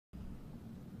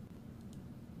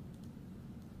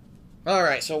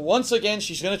Alright, so once again,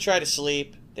 she's going to try to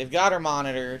sleep. They've got her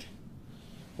monitored.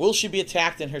 Will she be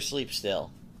attacked in her sleep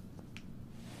still?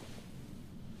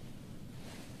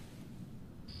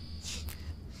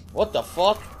 What the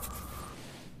fuck?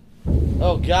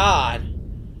 Oh, God.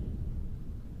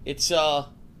 It's,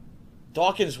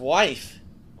 Dawkins' wife,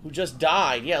 who just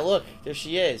died. Yeah, look, there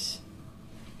she is.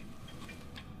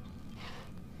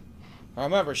 I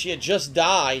remember, she had just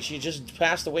died. She had just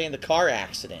passed away in the car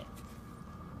accident.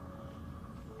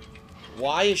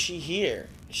 Why is she here?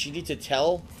 Does she need to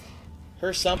tell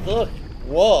her something? Look.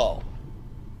 Whoa.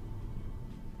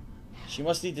 She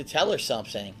must need to tell her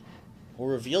something. Or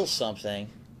reveal something.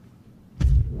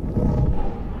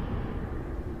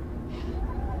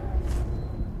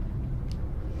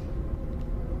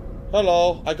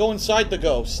 Hello. I go inside the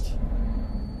ghost.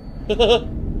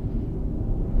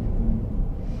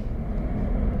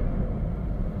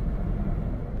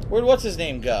 Where'd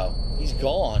what's-his-name go? He's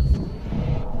gone.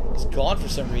 He's gone for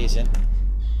some reason.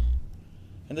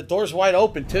 And the door's wide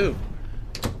open, too.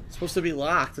 It's supposed to be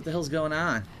locked. What the hell's going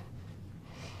on?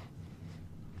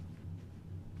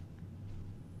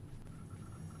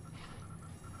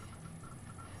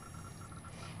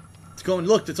 It's going...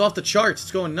 Look, it's off the charts.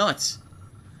 It's going nuts.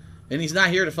 And he's not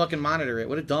here to fucking monitor it.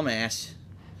 What a dumbass.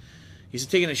 He's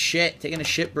taking a shit. Taking a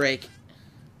shit break.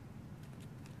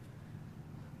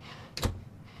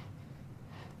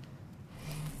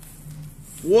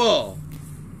 Whoa.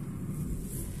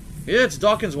 Yeah, it's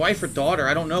Dawkins' wife or daughter.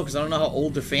 I don't know, because I don't know how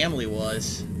old the family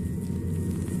was.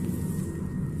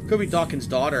 Could be Dawkins'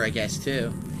 daughter, I guess,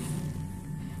 too.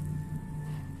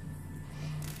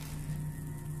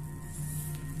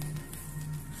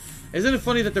 Isn't it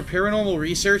funny that they're paranormal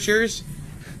researchers,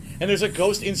 and there's a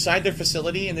ghost inside their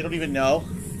facility, and they don't even know?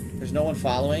 There's no one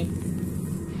following.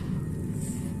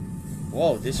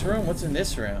 Whoa, this room? What's in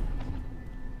this room?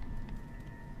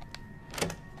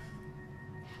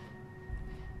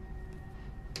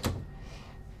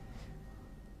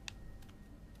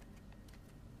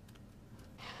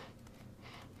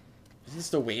 Is this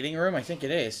the waiting room? I think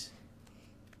it is.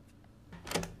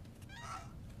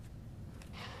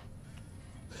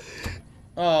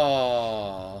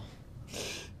 Oh.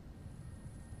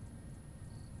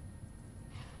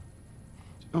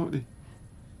 Jody.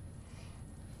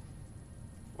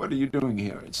 What are you doing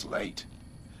here? It's late.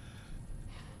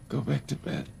 Go back to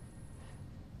bed.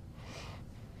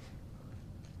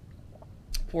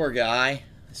 Poor guy.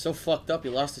 He's so fucked up he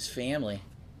lost his family.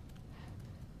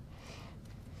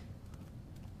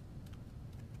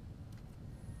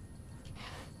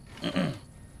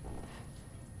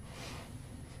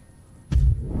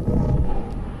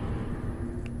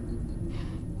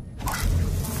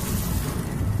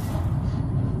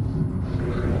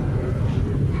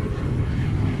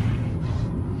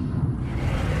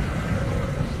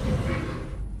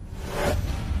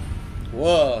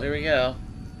 Whoa, here we go.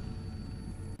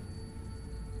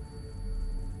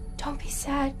 Don't be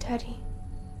sad, Daddy.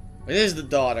 It is the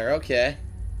daughter, okay.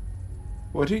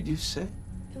 What did you say?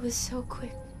 It was so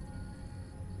quick.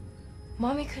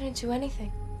 Mommy couldn't do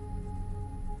anything.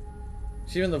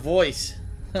 Even the voice.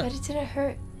 But it didn't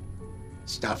hurt.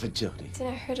 Stop it, Jody. It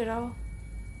didn't hurt at all.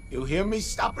 You hear me?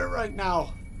 Stop it right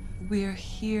now. We're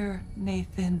here,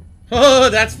 Nathan. Oh,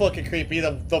 that's fucking creepy.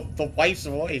 The wife's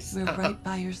voice. We're right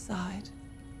by your side.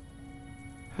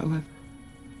 Helen.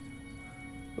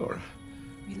 Laura.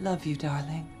 We love you,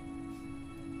 darling.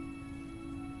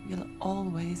 We'll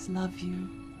always love you.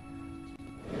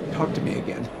 Talk to me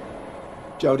again.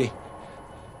 Jody.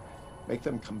 Make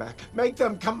them come back. Make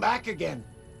them come back again.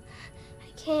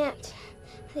 I can't.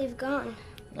 They've gone.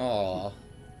 Aw.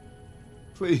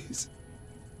 Please.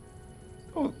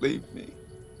 Don't leave me.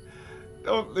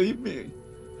 Don't leave me.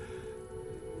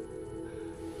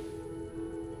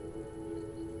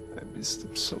 I miss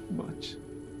them so much.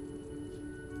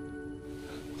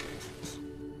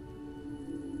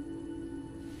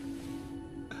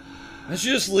 And she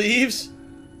just leaves?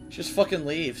 She just fucking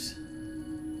leaves.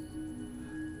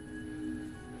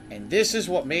 And this is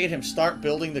what made him start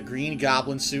building the Green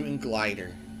Goblin suit and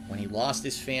glider. When he lost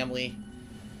his family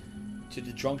to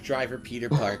the drunk driver Peter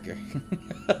Parker.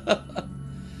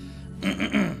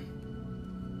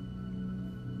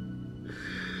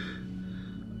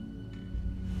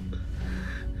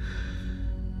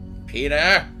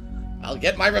 Peter! I'll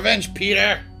get my revenge,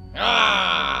 Peter!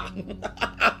 Ah!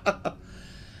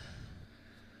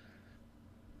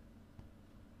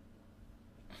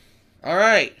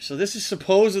 Alright, so this is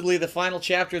supposedly the final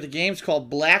chapter of the game. It's called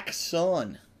Black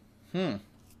Sun.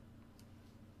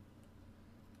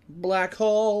 Black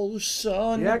hole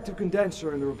sun. The active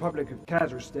condenser in the Republic of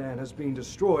Kazakhstan has been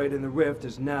destroyed and the rift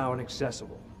is now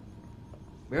inaccessible.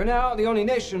 We are now the only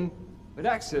nation with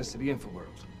access to the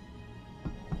infraworld.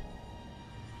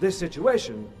 This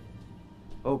situation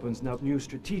opens up new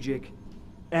strategic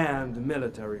and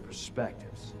military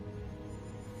perspectives.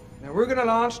 Now we're gonna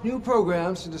launch new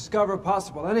programs to discover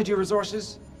possible energy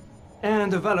resources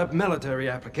and develop military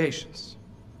applications.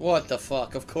 What the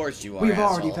fuck? Of course you are, We've asshole.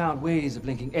 already found ways of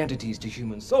linking entities to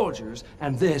human soldiers,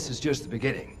 and this is just the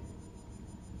beginning.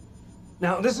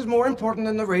 Now, this is more important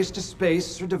than the race to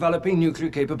space or developing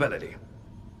nuclear capability.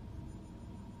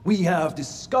 We have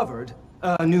discovered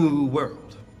a new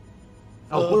world.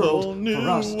 A world for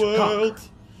us to conquer.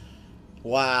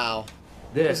 Wow.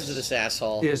 Listen to this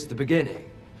asshole. Is the beginning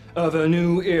of a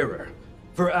new era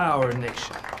for our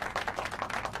nation.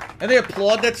 And they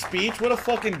applaud that speech? What a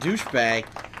fucking douchebag.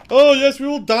 Oh, yes, we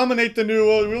will dominate the new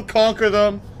world. We'll conquer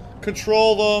them.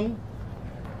 Control them.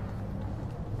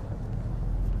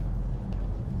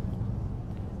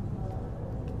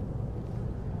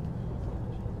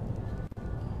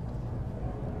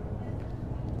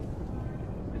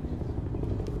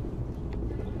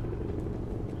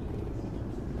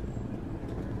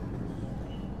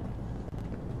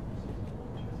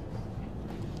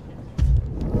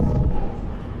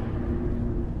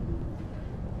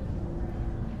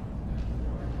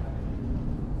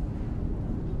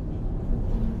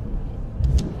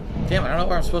 Damn, I don't know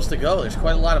where I'm supposed to go. There's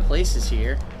quite a lot of places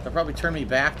here. They'll probably turn me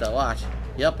back, though. Watch.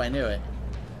 Yep, I knew it.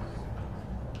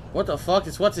 What the fuck?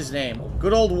 What's his name?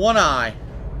 Good old One Eye.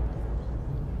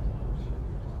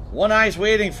 One Eye's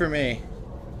waiting for me.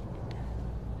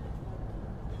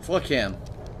 Fuck him.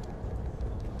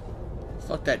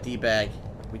 Fuck that D-bag.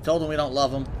 We told him we don't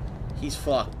love him. He's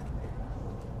fucked.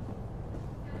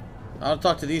 I'll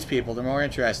talk to these people. They're more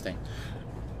interesting.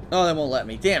 Oh, they won't let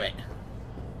me. Damn it.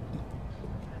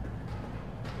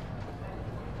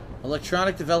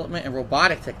 Electronic development and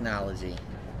robotic technology.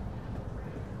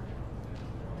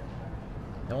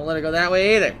 Don't let it go that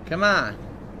way either. Come on.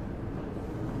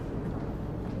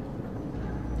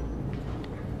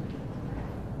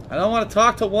 I don't want to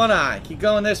talk to One Eye. Keep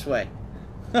going this way.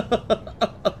 I'm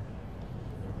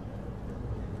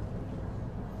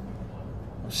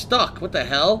stuck. What the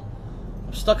hell?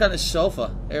 I'm stuck on this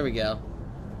sofa. There we go.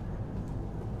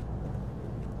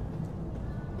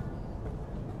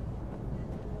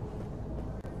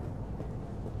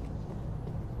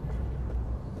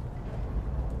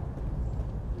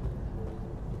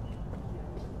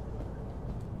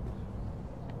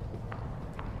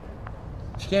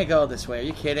 Can't go this way. Are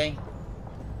you kidding?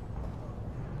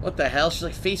 What the hell? She's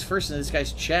like face first into this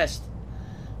guy's chest.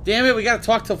 Damn it, we gotta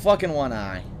talk to fucking One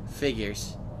Eye.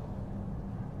 Figures.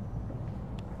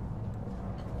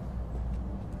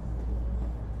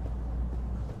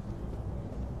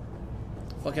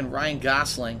 Fucking Ryan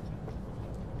Gosling.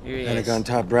 Here he is. Pentagon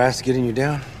top brass getting you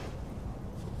down?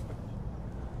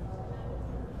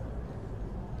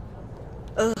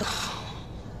 Ugh.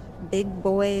 Big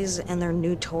boys and their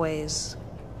new toys.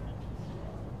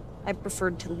 I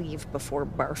preferred to leave before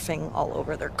barfing all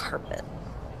over their carpet.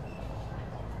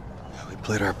 We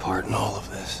played our part in all of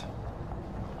this.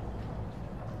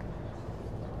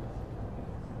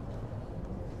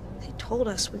 They told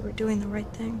us we were doing the right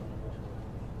thing.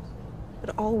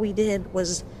 But all we did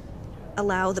was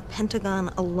allow the Pentagon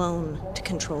alone to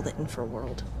control the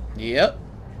infraworld. Yep.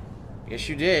 Yes,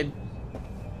 you did. So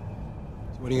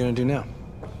what are you gonna do now?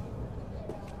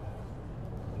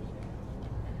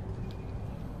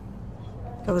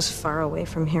 Go as far away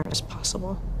from here as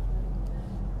possible.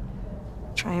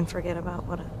 Try and forget about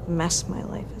what a mess my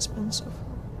life has been so far.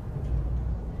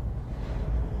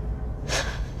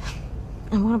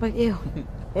 And what about you?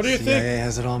 What do you CIA think?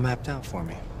 has it all mapped out for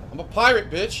me. I'm a pirate,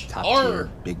 bitch. Top Arr.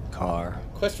 tier, big car,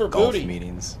 Quest for golf booty.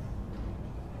 meetings.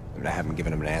 I mean, I haven't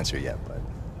given him an answer yet, but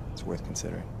it's worth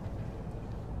considering.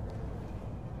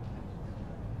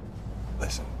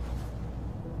 Listen,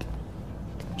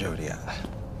 Jody,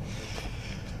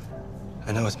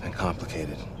 I know it's been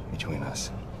complicated between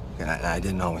us, and I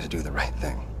didn't always do the right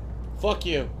thing. Fuck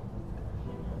you.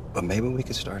 But maybe we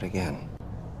could start again.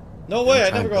 No way, I'd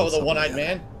try never and go build with a one-eyed something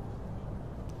man.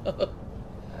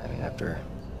 I mean, after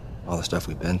all the stuff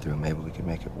we've been through, maybe we could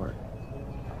make it work.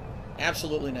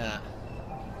 Absolutely not.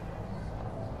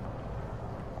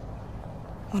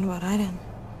 What about Aiden?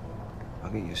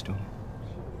 I'll get used to him.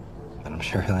 And I'm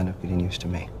sure he'll end up getting used to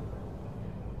me.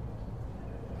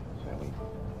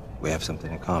 We have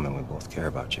something in common. We both care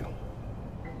about you.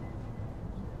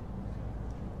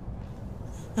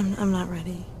 I'm not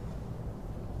ready.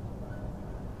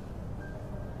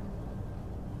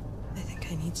 I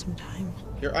think I need some time.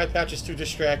 Your eye patch is too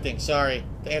distracting. Sorry.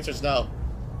 The answer's no.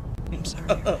 I'm sorry.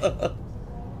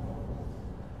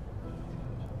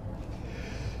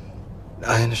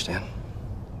 I understand.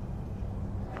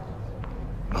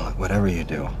 Well, whatever you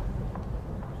do,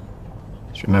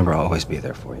 just remember I'll always be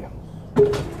there for you.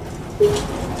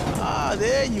 Ah,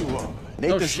 there you are.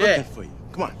 Nathan's shit. looking for you.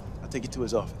 Come on, I'll take you to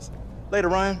his office. Later,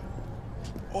 Ryan.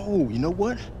 Oh, you know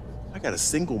what? I got a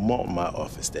single malt in my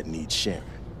office that needs sharing.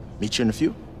 Meet you in a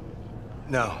few?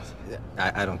 No,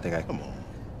 I don't think I Come on.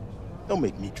 Don't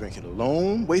make me drink it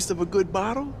alone. Waste of a good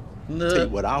bottle? No. Tell you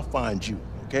what, I'll find you,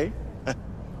 okay?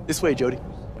 This way, Jody.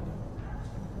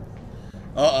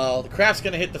 Uh-oh, the crap's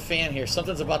gonna hit the fan here.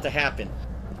 Something's about to happen.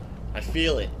 I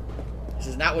feel it. This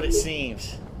is not what it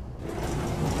seems.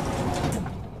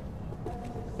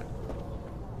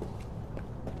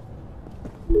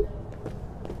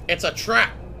 It's a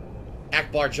trap!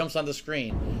 Akbar jumps on the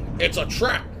screen. It's a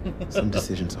trap! Some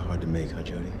decisions are hard to make, huh,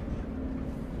 Jody?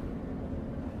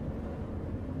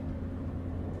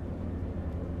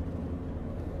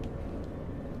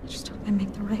 I just hope I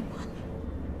make the right one.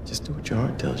 Just do what your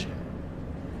heart tells you.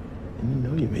 And you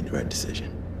know you made the right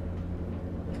decision.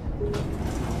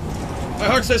 My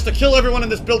heart says to kill everyone in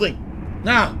this building.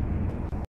 Now!